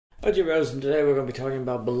Oji Rose, and today we're going to be talking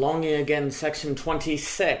about belonging again, section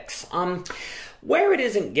 26. Where it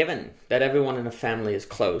isn't given that everyone in a family is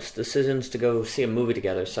close, decisions to go see a movie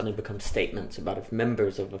together suddenly become statements about if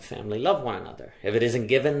members of a family love one another. If it isn't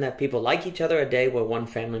given that people like each other, a day where one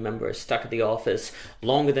family member is stuck at the office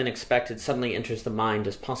longer than expected suddenly enters the mind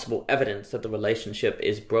as possible evidence that the relationship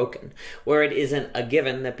is broken. Where it isn't a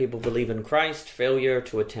given that people believe in Christ, failure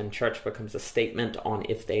to attend church becomes a statement on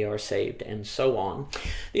if they are saved, and so on.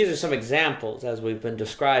 These are some examples, as we've been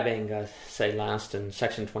describing, say last in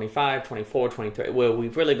section 25, 24, 23, where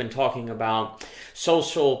we've really been talking about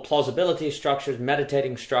social plausibility structures,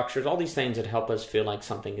 meditating structures, all these things that help us feel like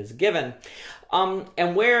something is given.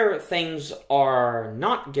 And where things are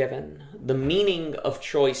not given, the meaning of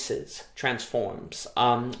choices transforms.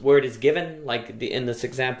 Where it is given, like in this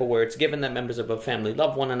example where it's given that members of a family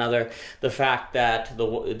love one another, the fact that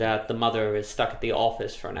the mother is stuck at the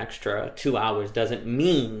office for an extra 2 hours doesn't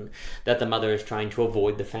mean that the mother is trying to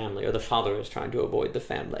avoid the family or the father is trying to avoid the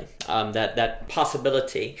family. That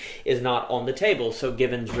possibility is not on the table, so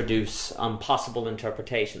givens reduce possible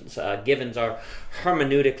interpretations. Givens are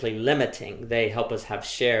hermeneutically limiting. They help us have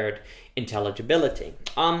shared intelligibility.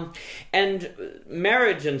 And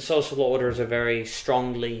marriage and social orders are very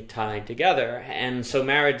strongly tied together, and so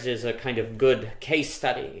marriage is a kind of good case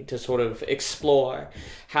study to sort of explore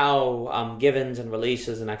how givens and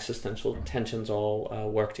releases and existential tensions all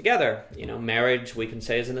work together. You know, marriage, we can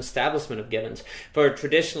say, is an establishment of givens, for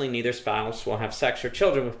traditionally neither spouse will have sex or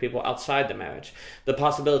children with people outside the marriage. The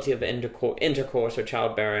possibility of intercourse or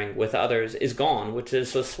childbearing with others is gone, which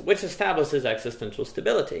establishes existential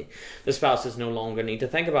stability. The spouses no longer need to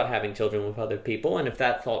think about having children with other people, and if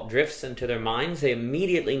that thought drifts into their minds, they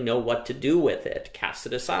immediately know what to do with it, cast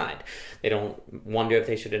it aside. They don't wonder if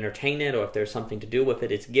they should entertain it or if there's something to do with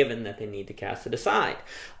it. It's given that they need to cast it aside.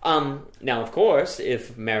 Now, of course,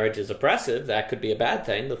 if marriage is oppressive, that could be a bad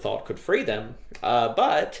thing. The thought could free them.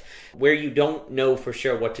 But where you don't know for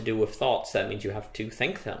sure what to do with thoughts, that means you have to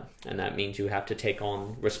think them, and that means you have to take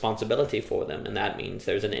on responsibility for them, and that means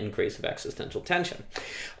there's an increase of existential tension.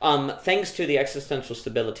 Thanks to the existential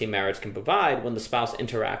stability marriage can provide when the spouse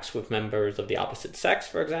interacts with members of the opposite sex,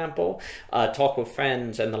 for example, talk with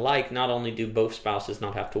friends and the like, not only do both spouses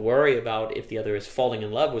not have to worry about if the other is falling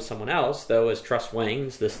in love with someone else, though as trust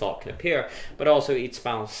wanes, this thought can appear, but also each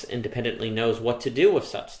spouse independently knows what to do with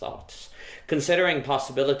such thoughts. Considering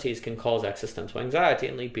possibilities can cause existential anxiety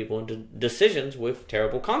and lead people into decisions with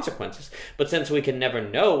terrible consequences. But since we can never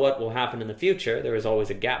know what will happen in the future, there is always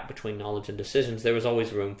a gap between knowledge and decisions. There is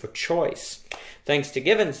always room for choice. Thanks to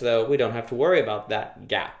givens, though, we don't have to worry about that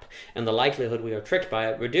gap, and the likelihood we are tricked by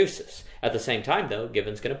it reduces. At the same time, though,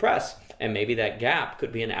 givens can oppress, and maybe that gap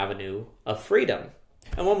could be an avenue of freedom.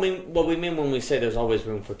 And what we mean when we say there's always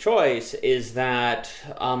room for choice is that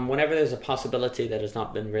whenever there's a possibility that has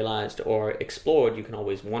not been realized or explored, you can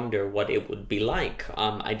always wonder what it would be like.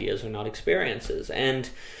 Ideas are not experiences. And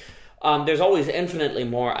there's always infinitely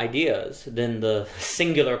more ideas than the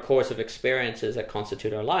singular course of experiences that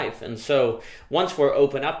constitute our life. And so once we're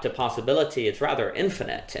open up to possibility, it's rather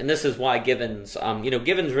infinite. And this is why givens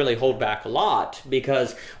really hold back a lot,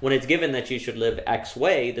 because when it's given that you should live X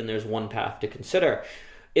way, then there's one path to consider.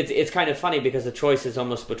 It's kind of funny because the choice is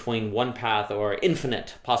almost between one path or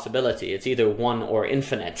infinite possibility. It's either one or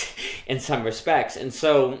infinite in some respects. And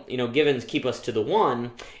so, givens keep us to the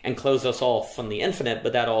one and close us off from the infinite,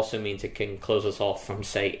 but that also means it can close us off from,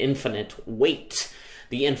 say, infinite weight,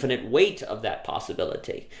 the infinite weight of that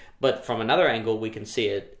possibility. But from another angle, we can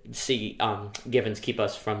see givens keep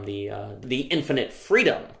us from the infinite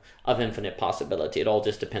freedom of infinite possibility. It all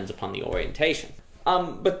just depends upon the orientation.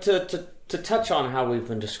 But to touch on how we've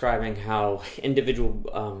been describing how individual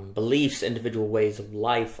beliefs, individual ways of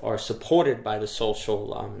life are supported by the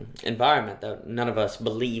social environment, that none of us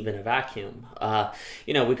believe in a vacuum.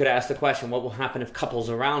 We could ask the question, what will happen if couples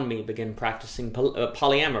around me begin practicing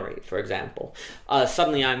polyamory, for example?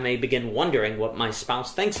 Suddenly I may begin wondering what my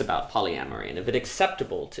spouse thinks about polyamory and if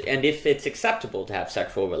it's acceptable to have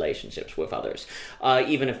sexual relationships with others.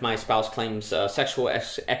 Even if my spouse claims sexual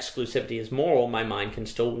exclusivity is moral, my mind can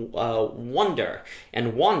still wonder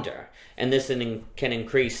and wander, and this can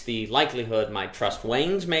increase the likelihood my trust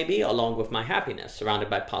wanes, maybe, along with my happiness. Surrounded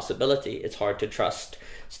by possibility, it's hard to trust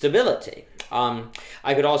stability.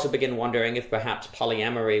 I could also begin wondering if perhaps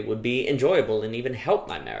polyamory would be enjoyable and even help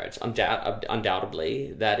my marriage.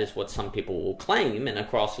 Undoubtedly, that is what some people will claim, and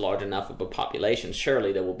across large enough of a population,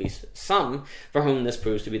 surely there will be some for whom this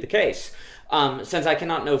proves to be the case. Since I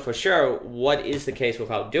cannot know for sure what is the case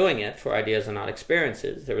without doing it, for ideas are not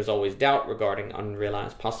experiences, there is always doubt regarding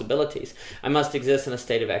unrealized possibilities. I must exist in a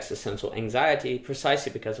state of existential anxiety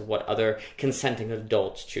precisely because of what other consenting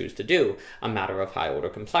adults choose to do, a matter of high-order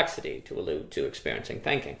complexity, to allude to experiencing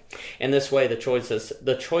thinking. In this way, the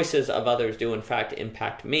choices of others do in fact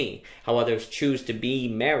impact me. How others choose to be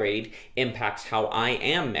married impacts how I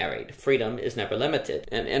am married. Freedom is never limited.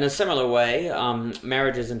 And in a similar way,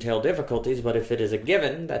 marriages entail difficulties, but if it is a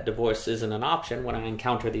given that divorce isn't an option, when I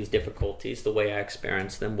encounter these difficulties, the way I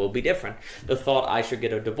experience them will be different. The thought I should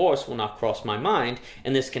get a divorce will not cross my mind,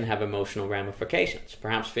 and this can have emotional ramifications.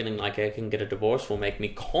 Perhaps feeling like I can get a divorce will make me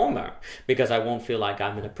calmer because I won't feel like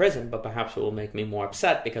I'm in a prison, but perhaps it will make me more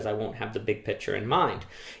upset because I won't have the big picture in mind.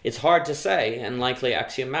 It's hard to say, and likely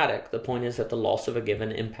axiomatic. The point is that the loss of a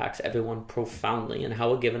given impacts everyone profoundly, and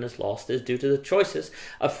how a given is lost is due to the choices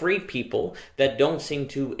of free people that don't seem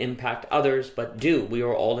to impact others, but do. We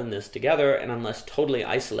are all in this together, and unless totally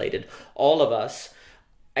isolated, all of us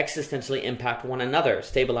existentially impact one another,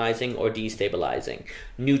 stabilizing or destabilizing.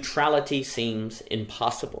 Neutrality seems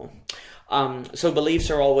impossible. So beliefs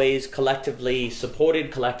are always collectively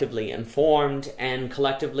supported, collectively informed, and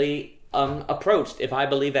collectively approached. If I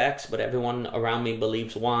believe X, but everyone around me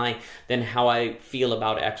believes Y, then how I feel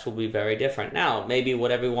about X will be very different. Now, maybe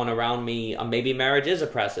what everyone around me, maybe marriage is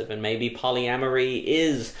oppressive, and maybe polyamory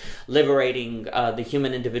is liberating the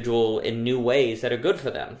human individual in new ways that are good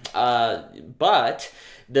for them. But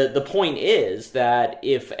the point is that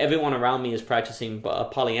if everyone around me is practicing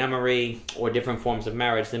polyamory or different forms of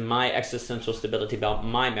marriage, then my existential stability about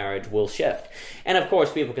my marriage will shift. And of course,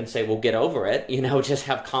 people can say, well, get over it, just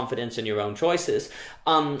have confidence in your own choices.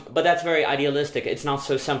 But that's very idealistic. It's not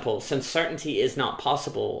so simple. Since certainty is not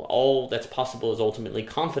possible, all that's possible is ultimately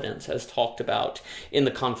confidence, as talked about in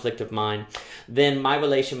the conflict of mind, then my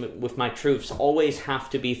relation with my truths always have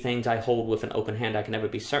to be things I hold with an open hand. I can never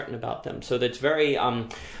be certain about them. So that's very...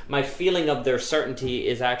 my feeling of their certainty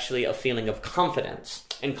is actually a feeling of confidence,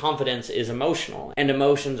 and confidence is emotional, and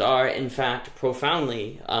emotions are in fact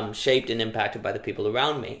profoundly shaped and impacted by the people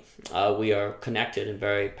around me. We are connected in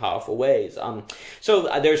very powerful ways.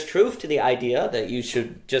 So there's truth to the idea that you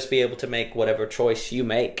should just be able to make whatever choice you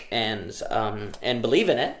make and believe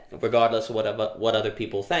in it, regardless of what other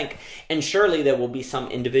people think. And surely there will be some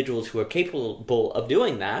individuals who are capable of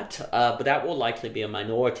doing that, but that will likely be a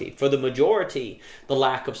minority. For the majority, the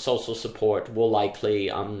lack of social support will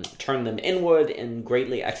likely turn them inward and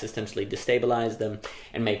greatly existentially destabilize them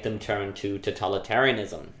and make them turn to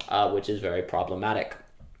totalitarianism, which is very problematic.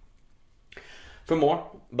 For more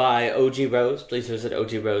by O.G. Rose, please visit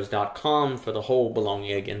ogrose.com for the whole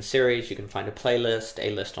Belonging Again series. You can find a playlist, a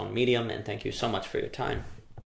list on Medium, and thank you so much for your time.